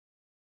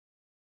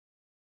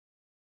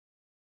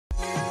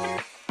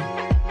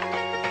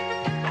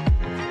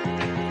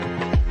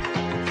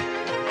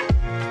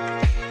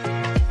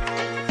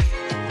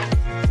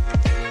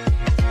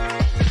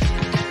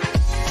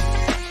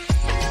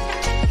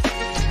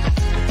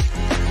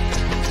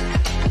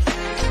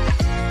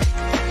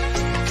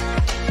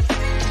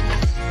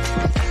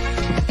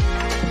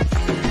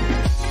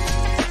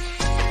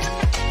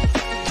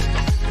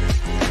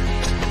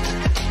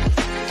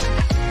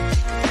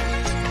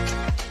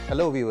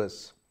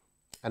viewers,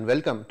 and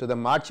welcome to the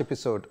March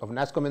episode of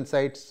Nasscom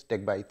Insights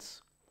Tech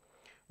Bytes.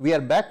 We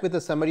are back with a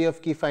summary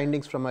of key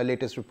findings from our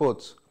latest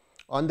reports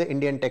on the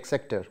Indian tech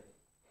sector.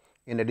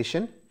 In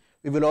addition,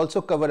 we will also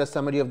cover a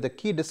summary of the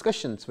key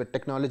discussions with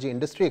technology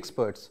industry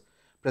experts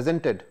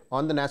presented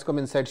on the Nasscom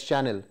Insights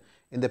channel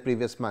in the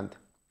previous month.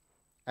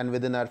 And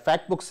within our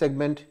Factbook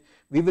segment,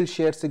 we will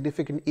share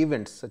significant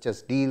events such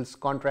as deals,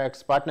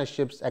 contracts,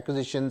 partnerships,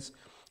 acquisitions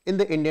in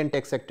the Indian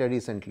tech sector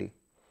recently.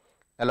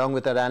 Along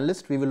with our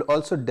analyst, we will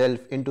also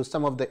delve into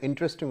some of the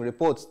interesting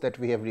reports that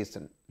we have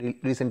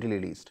recently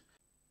released.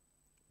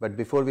 But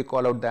before we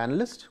call out the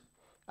analyst,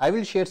 I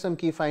will share some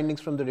key findings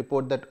from the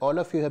report that all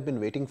of you have been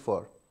waiting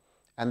for,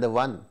 and the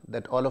one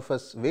that all of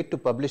us wait to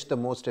publish the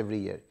most every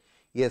year.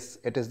 Yes,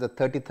 it is the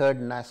 33rd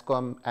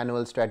Nasscom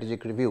Annual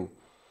Strategic Review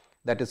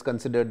that is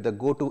considered the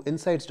go-to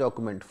insights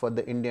document for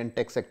the Indian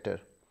tech sector.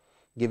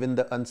 Given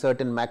the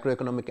uncertain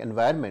macroeconomic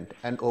environment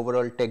and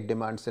overall tech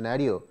demand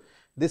scenario,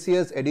 this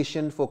year's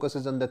edition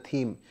focuses on the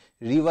theme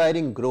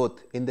Rewiring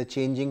Growth in the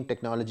Changing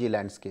Technology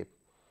Landscape.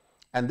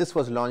 And this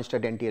was launched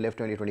at NTLF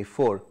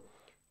 2024.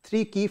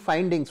 Three key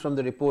findings from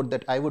the report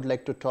that I would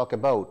like to talk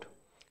about.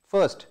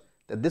 First,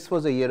 that this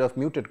was a year of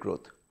muted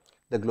growth.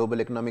 The global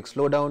economic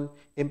slowdown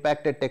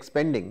impacted tech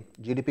spending.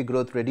 GDP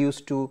growth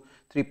reduced to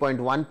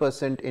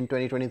 3.1% in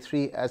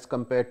 2023 as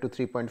compared to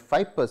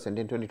 3.5% in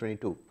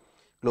 2022.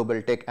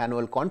 Global tech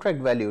annual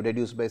contract value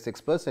reduced by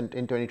 6%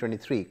 in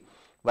 2023.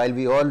 While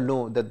we all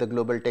know that the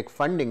global tech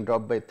funding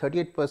dropped by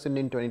 38%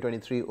 in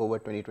 2023 over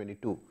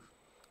 2022.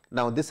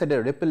 Now, this had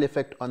a ripple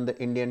effect on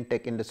the Indian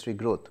tech industry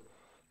growth.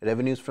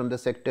 Revenues from the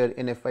sector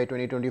in FY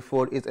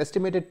 2024 is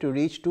estimated to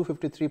reach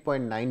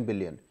 253.9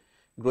 billion,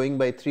 growing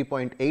by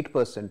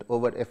 3.8%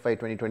 over FY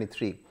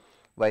 2023,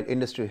 while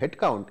industry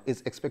headcount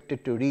is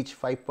expected to reach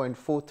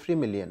 5.43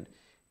 million,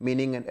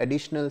 meaning an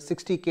additional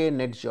 60,000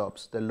 net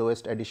jobs, the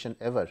lowest addition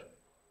ever.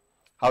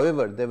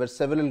 However, there were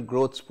several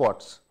growth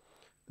spots.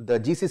 The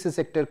GCC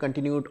sector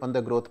continued on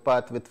the growth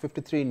path with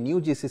 53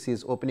 new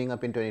GCCs opening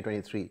up in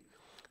 2023.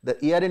 The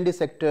ER&D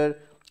sector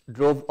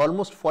drove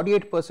almost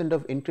 48%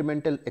 of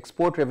incremental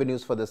export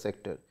revenues for the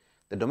sector.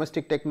 The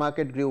domestic tech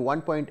market grew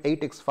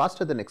 1.8x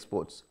faster than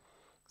exports.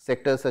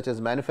 Sectors such as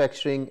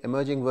manufacturing,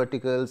 emerging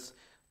verticals,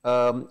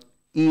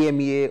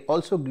 EMEA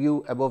also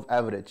grew above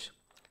average.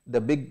 The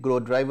big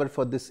growth driver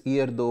for this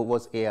year though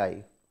was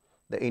AI.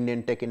 The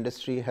Indian tech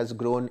industry has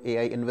grown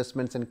AI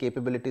investments and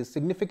capabilities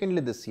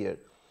significantly this year,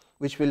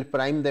 which will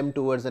prime them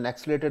towards an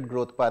accelerated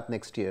growth path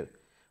next year.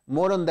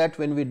 More on that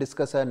when we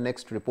discuss our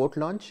next report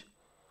launch.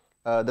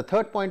 The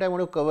third point I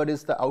want to cover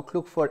is the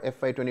outlook for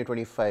FY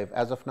 2025.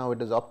 As of now,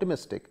 it is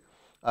optimistic.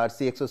 Our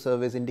CXO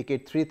surveys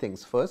indicate three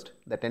things. First,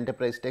 that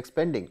enterprise tech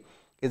spending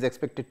is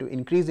expected to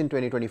increase in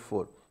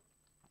 2024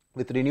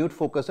 with renewed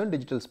focus on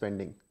digital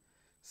spending.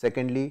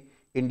 Secondly,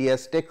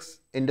 India's tech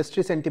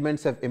industry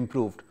sentiments have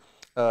improved,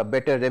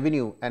 better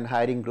revenue and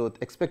hiring growth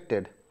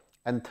expected.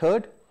 And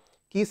third,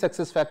 key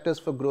success factors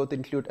for growth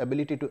include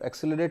ability to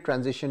accelerate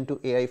transition to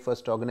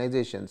AI-first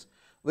organizations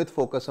with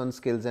focus on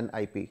skills and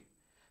IP.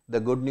 The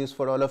good news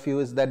for all of you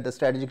is that the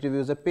strategic review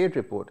is a paid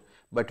report,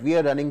 but we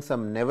are running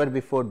some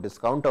never-before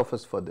discount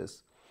offers for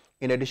this.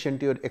 In addition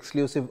to your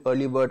exclusive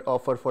early bird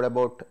offer for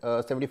about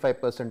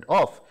 75%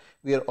 off,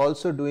 we are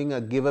also doing a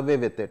giveaway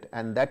with it,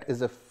 and that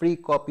is a free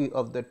copy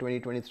of the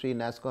 2023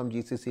 Nasscom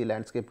GCC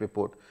Landscape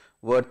Report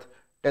worth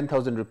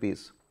 10,000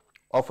 rupees.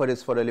 Offer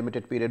is for a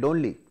limited period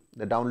only.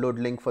 The download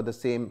link for the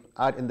same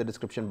are in the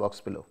description box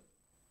below.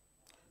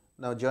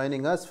 Now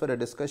joining us for a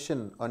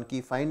discussion on key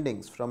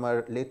findings from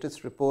our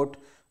latest report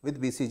with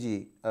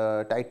BCG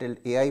titled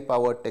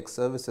AI-Powered Tech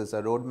Services,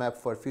 a Roadmap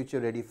for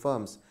Future-Ready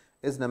Firms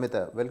is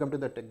Namita. Welcome to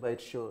the Tech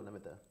Bytes show,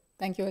 Namita.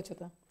 Thank you,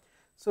 Achyuta.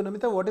 So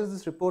Namita, what is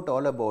this report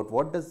all about?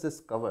 What does this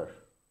cover?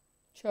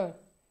 Sure.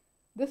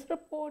 This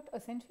report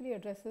essentially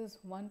addresses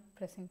one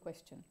pressing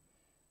question.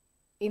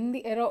 In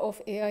the era of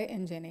AI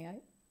and Gen AI,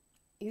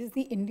 is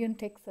the Indian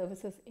tech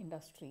services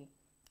industry,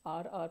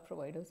 are our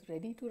providers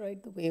ready to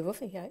ride the wave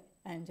of AI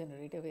and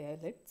generative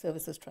AI-led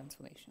services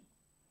transformation?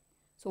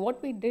 So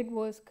what we did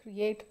was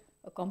create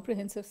a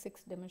comprehensive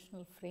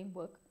 6-dimensional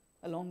framework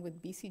along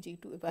with BCG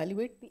to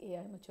evaluate the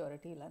AI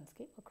maturity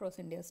landscape across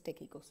India's tech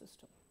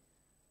ecosystem.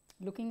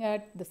 Looking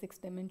at the 6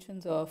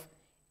 dimensions of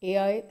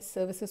AI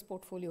services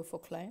portfolio for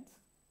clients,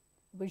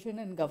 vision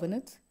and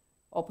governance,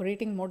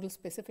 operating model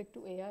specific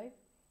to AI,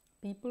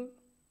 people,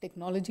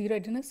 technology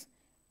readiness,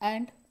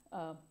 and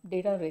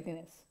data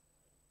readiness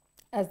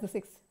as the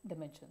 6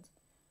 dimensions.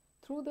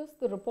 Through this,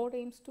 the report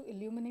aims to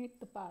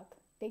illuminate the path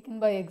taken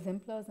by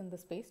exemplars in the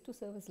space to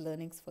serve as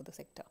learnings for the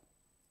sector.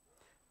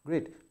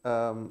 Great.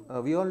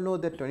 We all know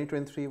that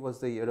 2023 was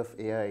the year of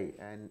AI,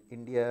 and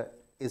India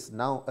is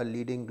now a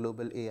leading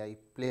global AI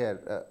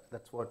player.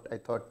 That's what I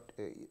thought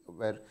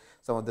were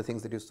some of the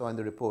things that you saw in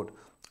the report.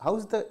 How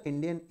is the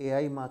Indian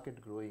AI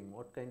market growing?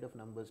 What kind of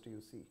numbers do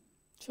you see?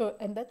 Sure,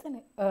 and that's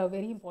a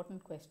very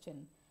important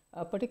question.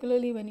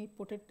 Particularly when you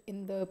put it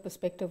in the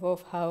perspective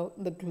of how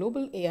the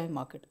global AI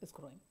market is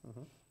growing.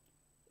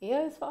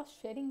 AI is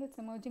fast sharing its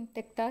emerging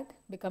tech tag,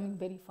 becoming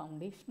very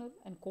foundational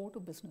and core to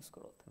business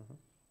growth.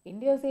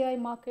 India's AI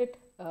market,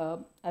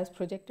 as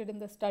projected in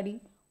the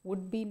study,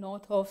 would be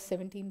north of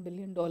 $17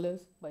 billion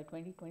by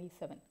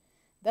 2027.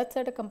 That's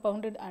at a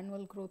compounded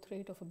annual growth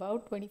rate of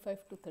about 25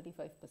 to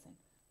 35%.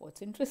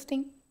 What's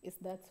interesting is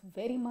that's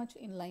very much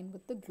in line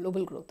with the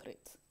global growth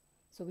rates.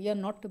 So we are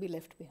not to be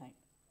left behind.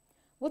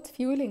 What's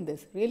fueling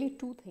this? Really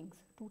two things,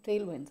 two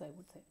tailwinds, I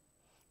would say.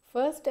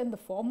 First and the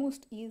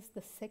foremost is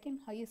the second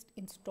highest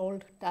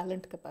installed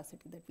talent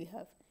capacity that we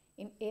have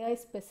in AI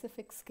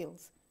specific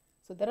skills.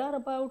 So there are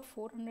about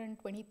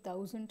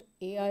 420,000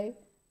 AI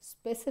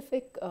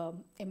specific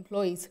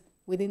employees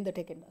within the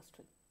tech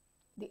industry.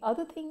 The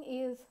other thing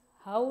is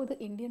how the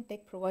Indian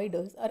tech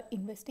providers are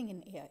investing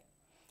in AI.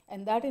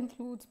 And that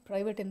includes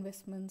private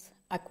investments,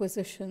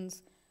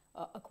 acquisitions,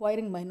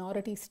 acquiring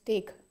minority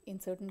stake in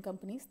certain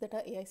companies that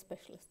are AI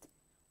specialists.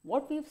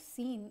 What we've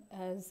seen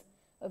as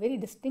a very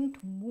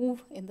distinct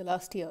move in the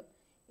last year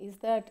is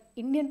that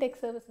Indian tech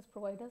services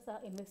providers are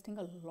investing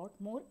a lot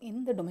more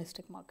in the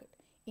domestic market,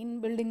 in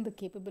building the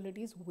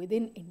capabilities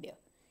within India.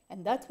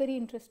 And that's very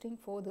interesting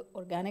for the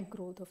organic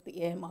growth of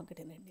the AI market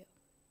in India.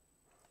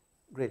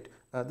 Great.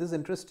 This is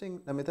interesting,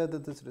 Namita,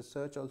 that this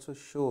research also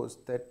shows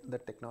that the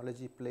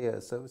technology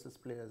players, services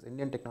players,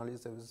 Indian technology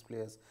services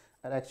players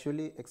are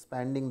actually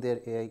expanding their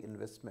AI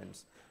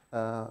investments.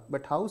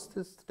 But how is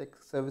this tech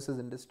services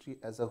industry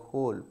as a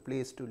whole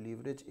placed to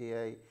leverage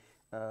AI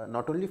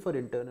not only for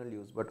internal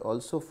use but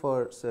also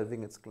for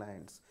serving its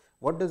clients?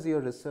 What does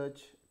your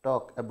research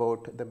talk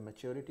about the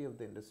maturity of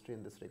the industry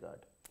in this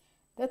regard?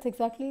 That's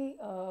exactly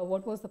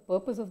what was the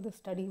purpose of the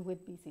study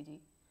with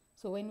BCG.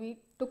 So when we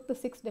took the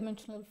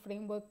 6-dimensional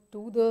framework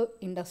to the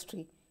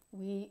industry,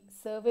 we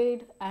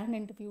surveyed and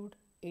interviewed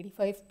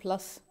 85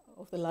 plus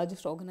of the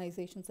largest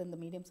organizations and the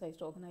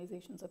medium-sized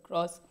organizations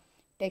across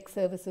tech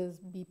services,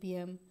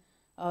 BPM,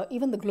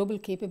 even the global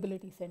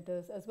capability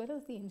centers, as well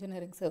as the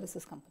engineering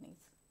services companies.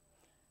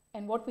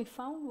 And what we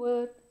found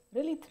were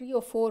really 3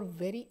 or 4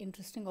 very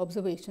interesting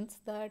observations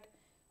that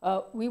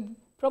we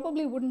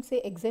probably wouldn't say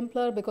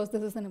exemplar because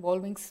this is an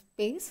evolving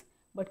space,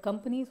 but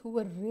companies who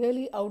were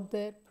really out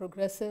there,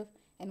 progressive,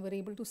 and were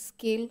able to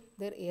scale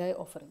their AI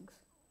offerings.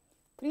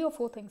 3 or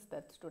 4 things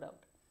that stood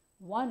out.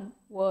 One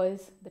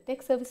was the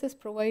tech services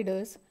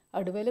providers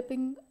are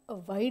developing a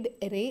wide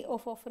array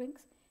of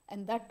offerings,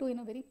 and that too in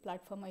a very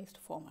platformized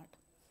format.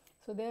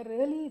 So they're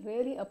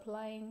really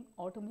applying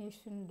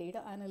automation,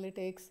 data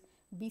analytics,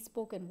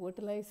 bespoke and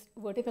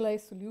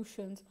verticalized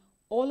solutions,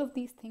 all of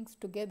these things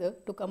together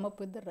to come up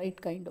with the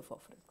right kind of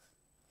offerings.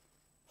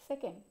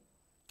 Second,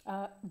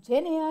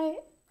 Gen AI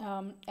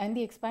and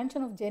the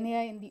expansion of Gen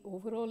AI in the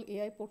overall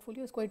AI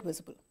portfolio is quite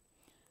visible.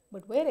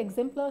 But where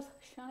exemplars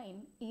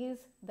shine is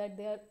that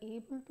they are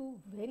able to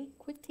very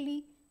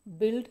quickly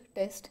build,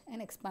 test,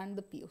 and expand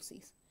the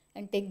POCs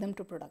and take them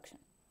to production.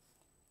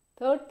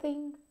 Third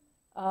thing,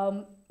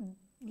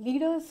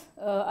 leaders,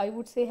 I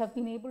would say, have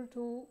been able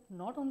to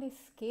not only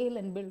scale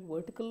and build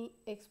vertical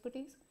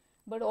expertise,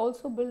 but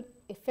also build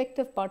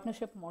effective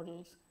partnership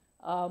models.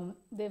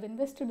 They've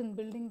invested in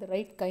building the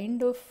right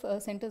kind of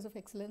centers of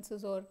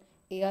excellences or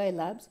AI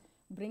labs,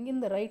 bring in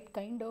the right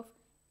kind of,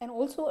 and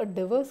also a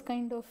diverse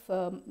kind of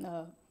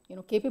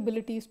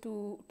capabilities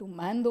to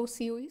man those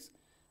COEs,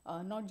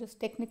 not just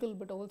technical,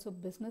 but also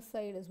business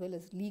side as well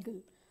as legal,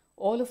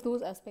 all of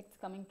those aspects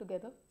coming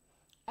together,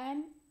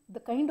 and the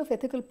kind of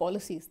ethical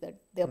policies that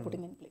they are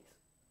putting in place.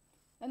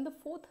 And the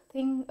fourth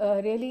thing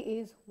really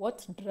is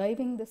what's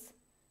driving this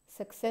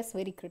success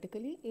very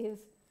critically is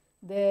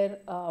their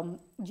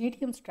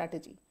GTM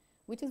strategy,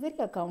 which is very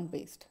account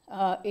based.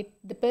 It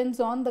depends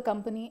on the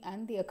company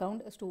and the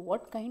account as to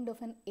what kind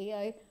of an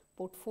AI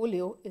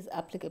portfolio is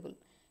applicable.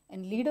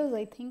 And leaders,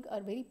 I think,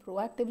 are very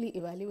proactively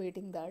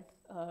evaluating that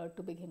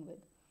to begin with.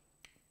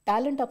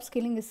 Talent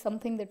upskilling is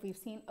something that we've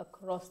seen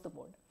across the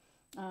board,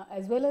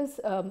 as well as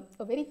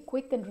a very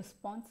quick and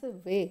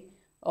responsive way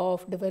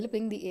of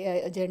developing the AI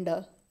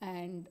agenda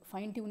and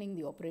fine-tuning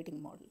the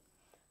operating model.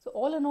 So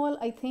all in all,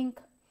 I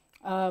think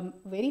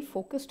very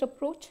focused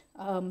approach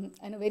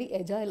and a very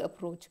agile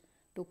approach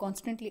to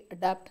constantly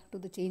adapt to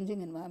the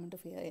changing environment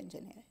of AI and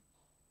Gen AI.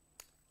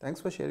 Thanks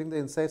for sharing the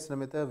insights,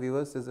 Namita.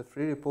 Viewers, there's a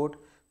free report.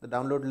 The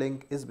download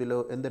link is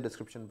below in the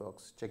description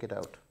box. Check it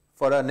out.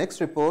 For our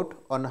next report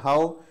on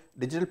how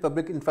digital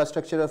public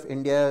infrastructure of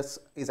India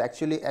is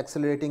actually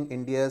accelerating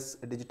India's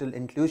digital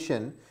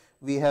inclusion,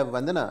 we have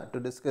Vandhna to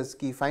discuss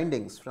key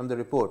findings from the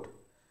report.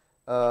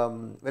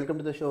 Welcome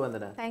to the show,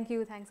 Vandhna. Thank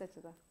you. Thanks,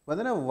 Achyuta.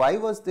 Vandhna, why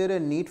was there a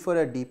need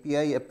for a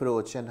DPI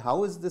approach, and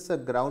how is this a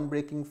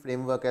groundbreaking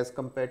framework as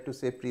compared to,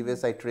 say,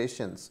 previous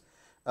iterations?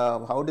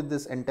 How did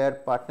this entire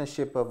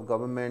partnership of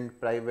government,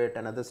 private,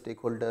 and other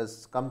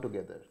stakeholders come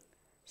together?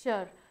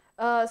 Sure.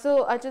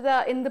 So,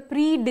 Achyuta, in the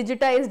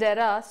pre-digitized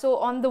era, so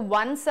on the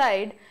one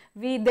side,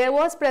 there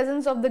was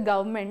presence of the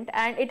government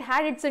and it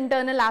had its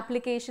internal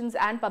applications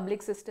and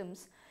public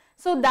systems.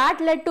 So that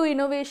led to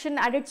innovation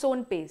at its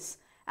own pace.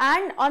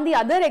 And on the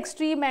other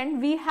extreme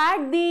end, we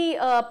had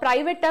the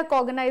private tech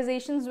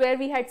organizations where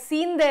we had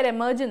seen their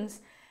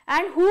emergence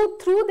and who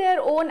through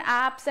their own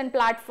apps and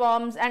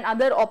platforms and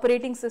other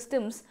operating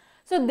systems,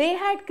 so they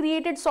had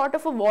created sort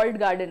of a walled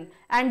garden,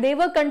 and they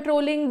were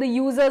controlling the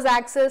user's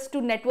access to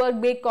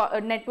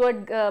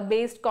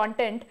network-based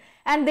content,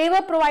 and they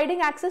were providing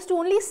access to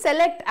only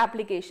select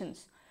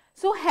applications.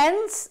 So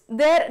hence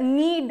there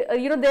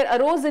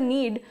arose a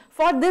need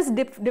for this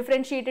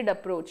differentiated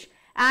approach,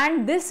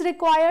 and this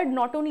required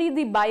not only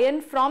the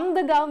buy-in from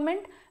the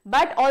government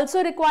but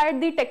also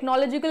required the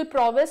technological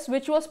prowess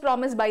which was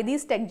promised by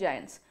these tech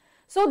giants.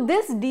 So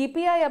this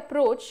DPI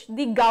approach,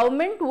 the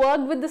government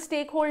worked with the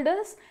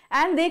stakeholders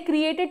and they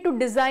created to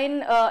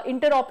design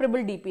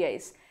interoperable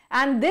DPIs,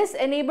 and this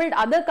enabled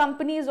other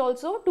companies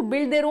also to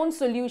build their own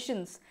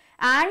solutions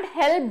and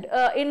helped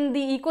in the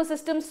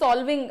ecosystem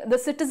solving the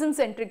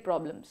citizen-centric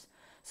problems.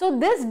 So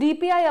this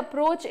DPI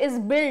approach is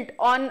built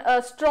on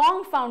a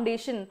strong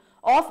foundation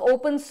of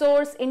open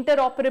source,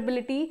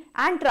 interoperability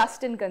and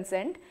trust and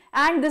consent,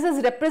 and this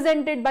is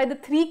represented by the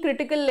three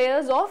critical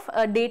layers of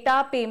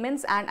data,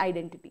 payments and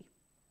identity.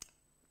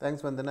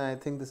 Thanks, Vandhana. I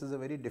think this is a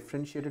very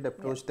differentiated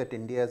approach that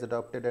India has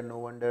adopted, and no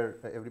wonder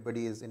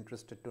everybody is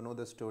interested to know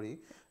the story.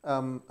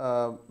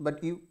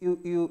 But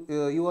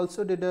you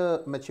also did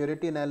a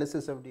maturity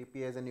analysis of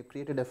DPIs, and you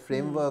created a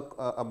framework,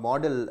 a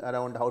model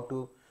around how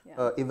to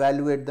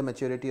evaluate the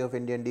maturity of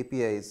Indian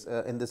DPIs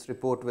in this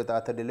report with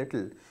Arthur D.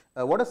 Little.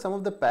 What are some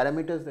of the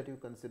parameters that you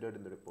considered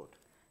in the report?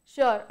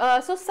 Sure.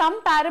 So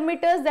some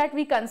parameters that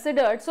we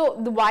considered. So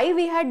why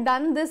we had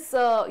done this,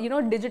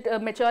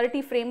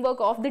 maturity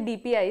framework of the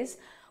DPIs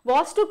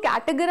was to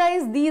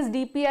categorize these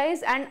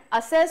DPIs and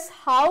assess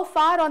how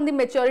far on the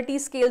maturity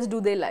scales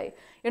do they lie.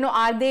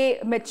 Are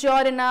they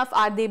mature enough?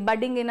 Are they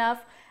budding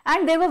enough?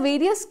 And there were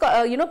various,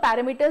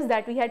 parameters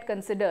that we had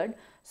considered.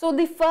 So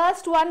the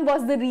first one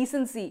was the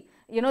recency,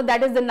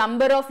 that is the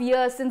number of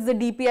years since the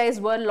DPIs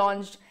were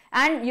launched.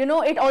 And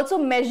it also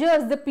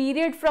measures the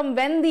period from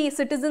when the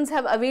citizens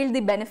have availed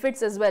the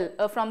benefits as well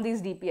from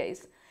these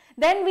DPIs.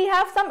 Then we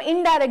have some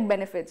indirect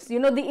benefits, the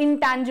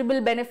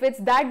intangible benefits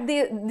that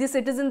the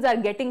citizens are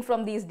getting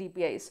from these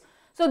DPIs.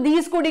 So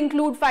these could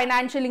include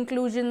financial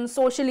inclusion,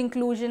 social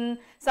inclusion,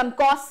 some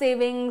cost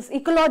savings,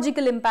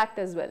 ecological impact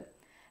as well.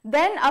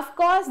 Then of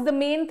course the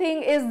main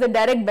thing is the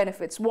direct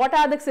benefits. What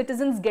are the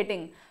citizens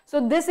getting?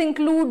 So this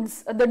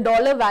includes the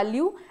dollar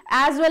value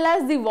as well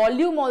as the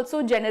volume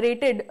also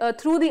generated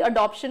through the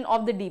adoption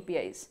of the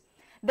DPIs.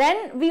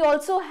 Then we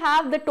also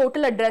have the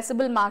total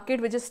addressable market,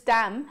 which is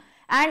TAM,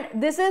 and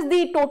this is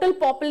the total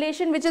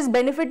population which is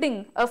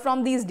benefiting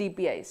from these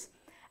DPIs.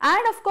 And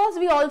of course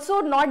we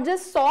also not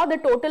just saw the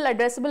total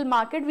addressable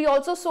market, we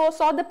also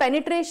saw the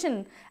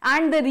penetration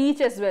and the reach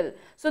as well.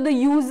 So the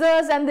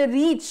users and the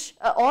reach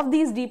of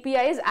these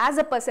DPIs as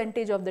a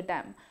percentage of the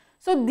TAM.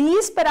 So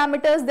these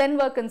parameters then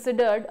were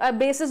considered,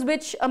 basis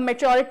which a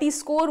maturity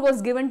score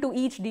was given to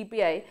each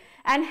DPI,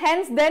 and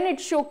hence then it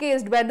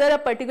showcased whether a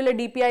particular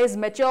DPI is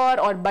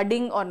mature or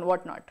budding or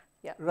whatnot.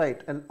 Yeah.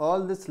 Right, and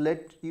all this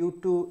led you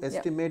to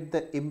estimate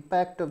the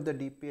impact of the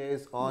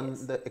DPIs on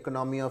the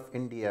economy of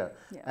India.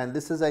 And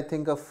this is, I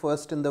think, a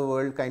first in the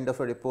world kind of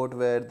a report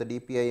where the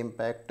DPI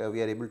impact,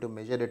 we are able to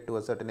measure it to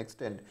a certain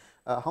extent.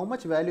 How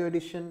much value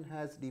addition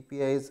has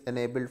DPIs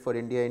enabled for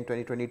India in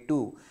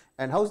 2022?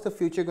 And how is the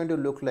future going to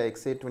look like,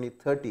 say,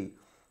 2030?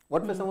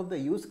 What were some of the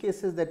use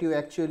cases that you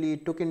actually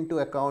took into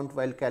account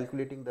while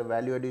calculating the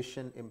value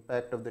addition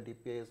impact of the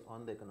DPIs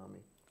on the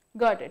economy?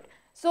 Got it.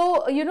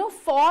 So,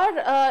 for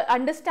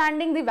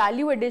understanding the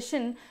value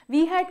addition,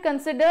 we had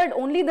considered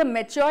only the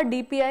mature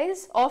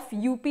DPIs of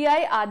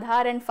UPI,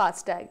 Aadhaar and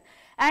FASTag.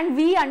 And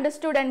we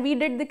understood and we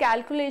did the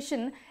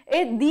calculation,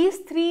 these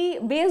three,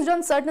 based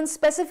on certain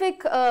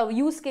specific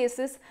use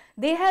cases,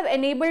 they have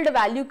enabled a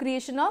value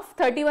creation of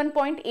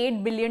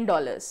 $31.8 billion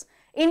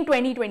in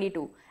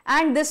 2022.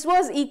 And this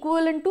was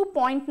equivalent to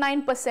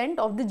 0.9%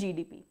 of the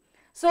GDP.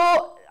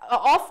 So,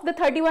 of the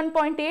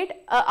 31.8,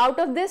 out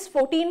of this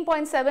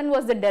 14.7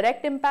 was the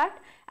direct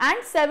impact and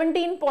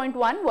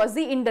 17.1 was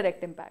the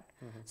indirect impact.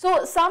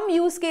 So some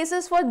use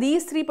cases for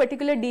these three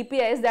particular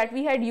DPIs that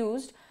we had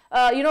used, for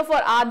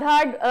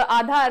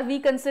Aadhaar we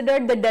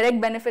considered the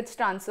direct benefits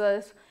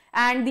transfers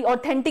and the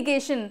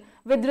authentication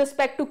with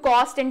respect to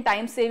cost and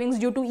time savings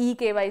due to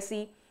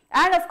eKYC,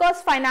 and of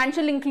course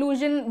financial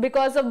inclusion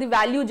because of the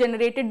value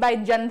generated by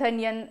Jan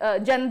Dhan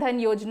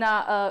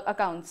Yojana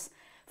accounts.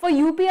 For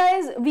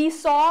UPIs, we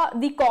saw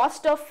the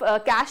cost of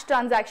cash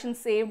transactions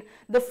saved,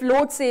 the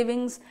float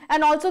savings,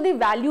 and also the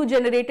value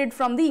generated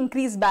from the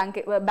increased bank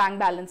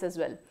balance as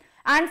well.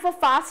 And for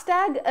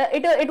FASTag,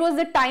 it was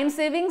the time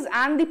savings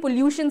and the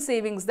pollution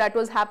savings that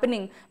was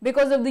happening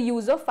because of the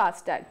use of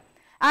FASTag.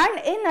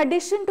 And in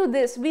addition to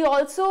this, we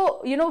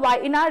also,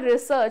 in our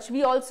research,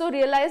 we also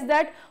realized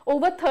that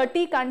over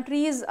 30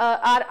 countries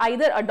are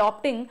either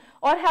adopting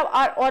or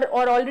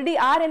already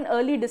are in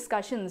early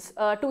discussions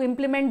to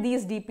implement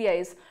these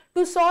DPIs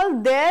to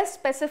solve their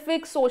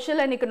specific social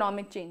and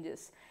economic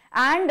changes.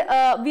 And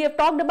we have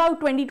talked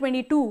about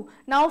 2022.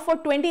 Now for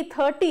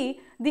 2030,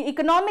 the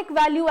economic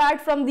value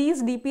add from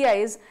these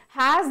DPIs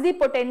has the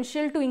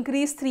potential to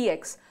increase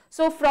 3x.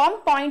 So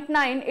from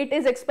 0.9, it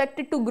is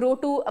expected to grow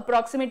to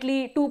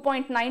approximately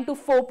 2.9 to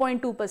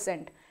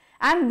 4.2%.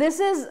 And this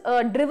is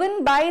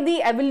driven by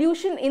the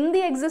evolution in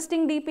the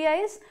existing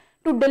DPIs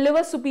to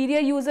deliver superior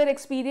user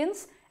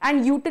experience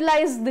and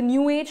utilize the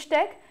new age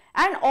tech,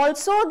 and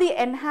also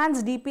the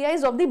enhanced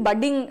DPIs of the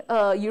budding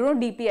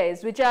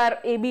DPIs, which are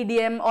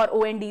ABDM or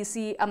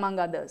ONDC among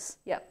others.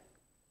 Yeah.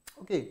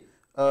 Okay.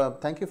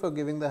 Thank you for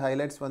giving the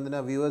highlights,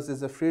 Vandhana. Viewers, this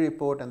is a free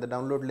report and the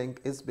download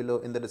link is below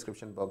in the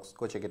description box.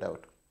 Go check it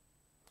out.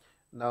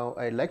 Now,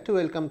 I'd like to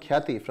welcome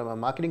Khyati from our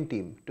marketing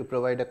team to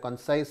provide a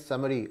concise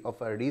summary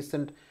of our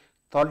recent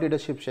thought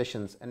leadership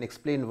sessions and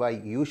explain why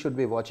you should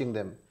be watching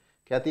them.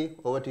 Khyati,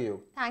 over to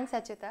you. Thanks,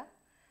 Achyuta.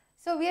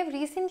 So we have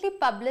recently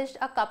published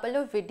a couple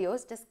of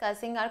videos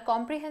discussing our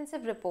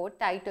comprehensive report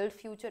titled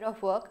Future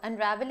of Work,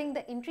 Unraveling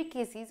the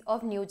Intricacies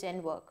of New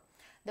Gen Work.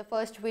 The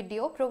first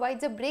video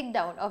provides a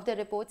breakdown of the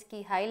report's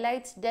key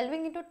highlights,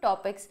 delving into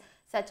topics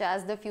such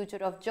as the future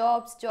of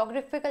jobs,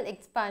 geographical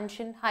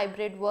expansion,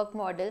 hybrid work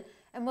model,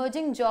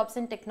 emerging jobs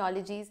and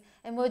technologies,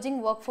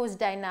 emerging workforce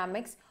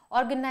dynamics,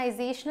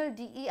 organizational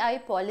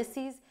DEI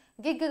policies,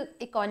 gig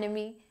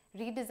economy,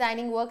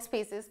 redesigning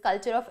workspaces,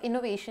 culture of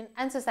innovation,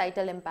 and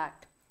societal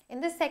impact.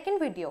 In the second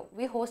video,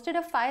 we hosted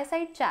a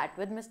fireside chat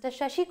with Mr.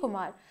 Shashi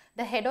Kumar,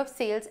 the head of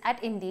sales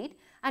at Indeed,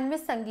 and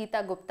Ms.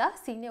 Sangeeta Gupta,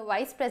 senior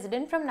vice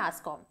president from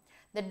Nasscom.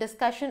 The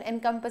discussion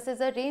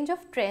encompasses a range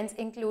of trends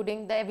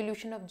including the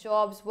evolution of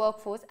jobs,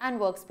 workforce, and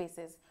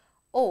workspaces.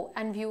 Oh,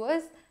 and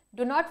viewers,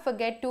 do not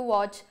forget to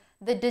watch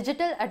the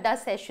Digital Adda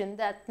session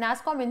that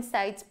Nasscom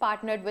Insights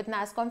partnered with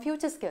Nasscom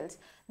Future Skills.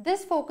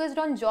 This focused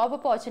on job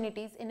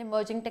opportunities in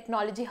emerging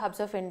technology hubs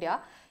of India.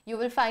 You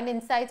will find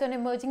insights on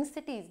emerging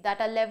cities that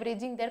are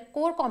leveraging their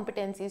core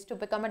competencies to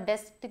become a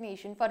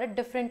destination for a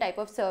different type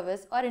of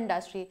service or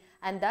industry,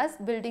 and thus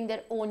building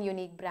their own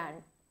unique brand.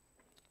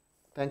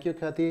 Thank you,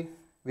 Khyati.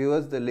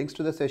 Viewers, the links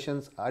to the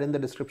sessions are in the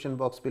description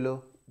box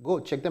below. Go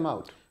check them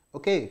out.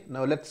 Okay,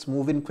 now let's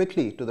move in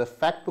quickly to the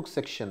fact book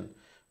section,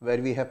 where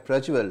we have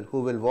Prajwal,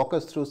 who will walk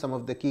us through some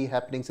of the key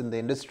happenings in the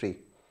industry.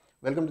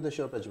 Welcome to the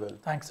show,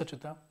 Prajwal. Thanks,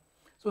 Achyuta.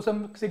 So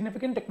some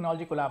significant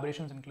technology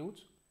collaborations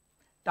includes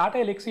Tata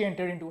Elxsi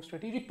entered into a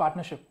strategic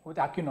partnership with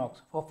Achyuta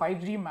for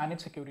 5G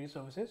managed security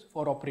services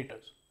for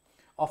operators,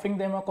 offering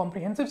them a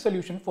comprehensive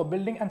solution for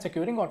building and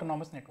securing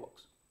autonomous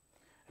networks.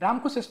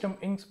 Ramco System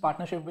Inc.'s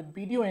partnership with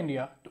BDO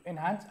India to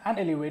enhance and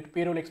elevate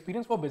payroll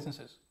experience for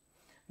businesses.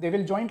 They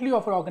will jointly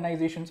offer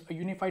organizations a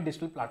unified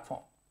digital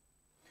platform.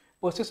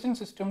 Persistent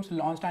Systems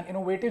launched an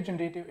innovative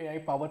generative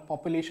AI-powered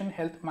population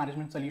health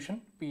management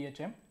solution,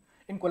 PHM,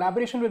 in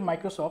collaboration with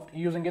Microsoft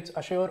using its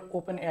Azure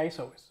OpenAI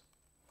service.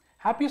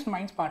 Happiest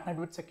Minds partnered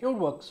with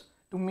SecuredWorks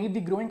to meet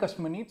the growing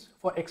customer needs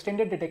for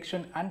extended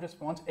detection and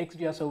response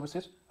XDR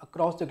services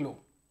across the globe.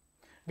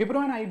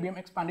 Wipro and IBM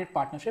expanded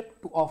partnership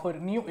to offer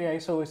new AI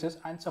services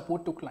and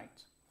support to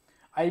clients.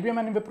 IBM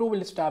and Wipro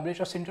will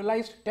establish a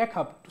centralized tech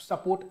hub to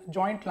support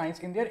joint clients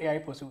in their AI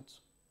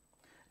pursuits.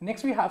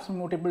 Next, we have some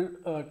notable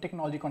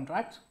technology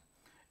contracts.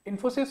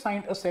 Infosys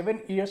signed a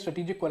 7-year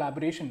strategic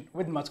collaboration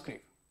with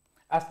Musgrave.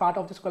 As part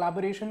of this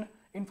collaboration,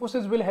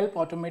 Infosys will help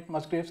automate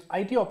Musgrave's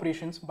IT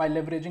operations by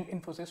leveraging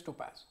Infosys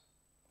Topaz.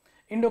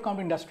 Indocount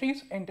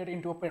Industries entered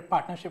into a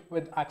partnership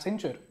with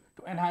Accenture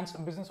to enhance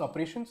business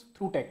operations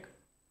through tech.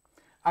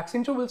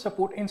 Accenture will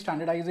support in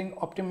standardizing,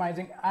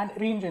 optimizing, and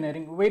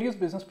re-engineering various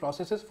business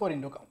processes for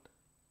Indocount.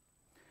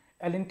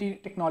 L&T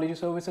Technology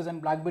Services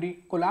and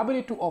BlackBerry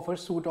collaborate to offer a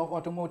suite of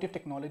automotive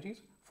technologies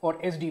for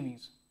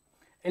SDVs.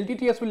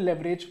 LTTS will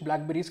leverage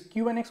BlackBerry's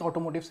QNX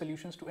automotive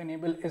solutions to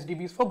enable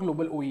SDVs for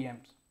global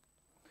OEMs.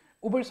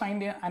 Uber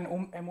signed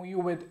an MOU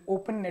with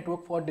Open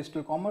Network for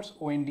Digital Commerce,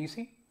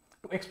 ONDC,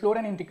 to explore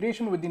an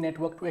integration with the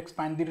network to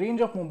expand the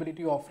range of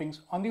mobility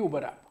offerings on the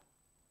Uber app.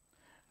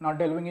 Now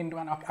delving into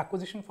an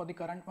acquisition for the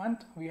current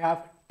month, we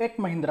have Tech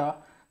Mahindra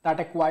that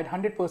acquired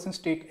 100%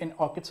 stake in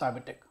Orchid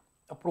Cybertech,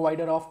 a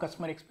provider of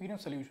customer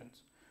experience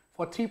solutions,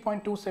 for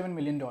 $3.27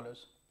 million.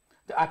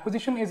 The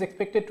acquisition is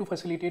expected to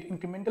facilitate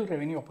incremental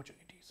revenue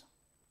opportunities.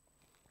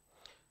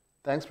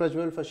 Thanks,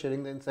 Prajwal, for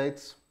sharing the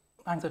insights.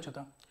 Thanks,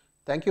 Achyuta.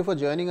 Thank you for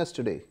joining us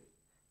today.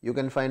 You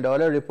can find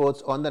all our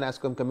reports on the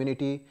Nasscom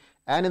community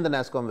and in the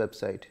Nasscom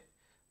website.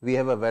 We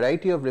have a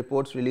variety of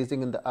reports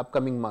releasing in the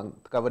upcoming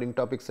month, covering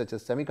topics such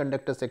as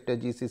semiconductor sector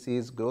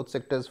GCCs, growth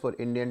sectors for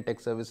Indian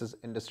tech services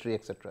industry,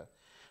 etc.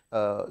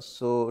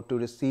 So to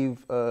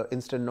receive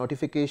instant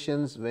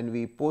notifications when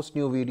we post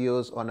new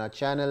videos on our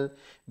channel,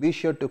 be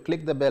sure to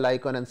click the bell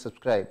icon and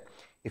subscribe.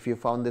 If you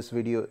found this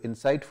video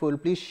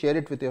insightful, please share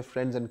it with your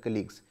friends and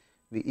colleagues.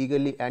 We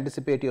eagerly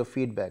anticipate your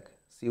feedback.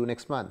 See you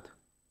next month.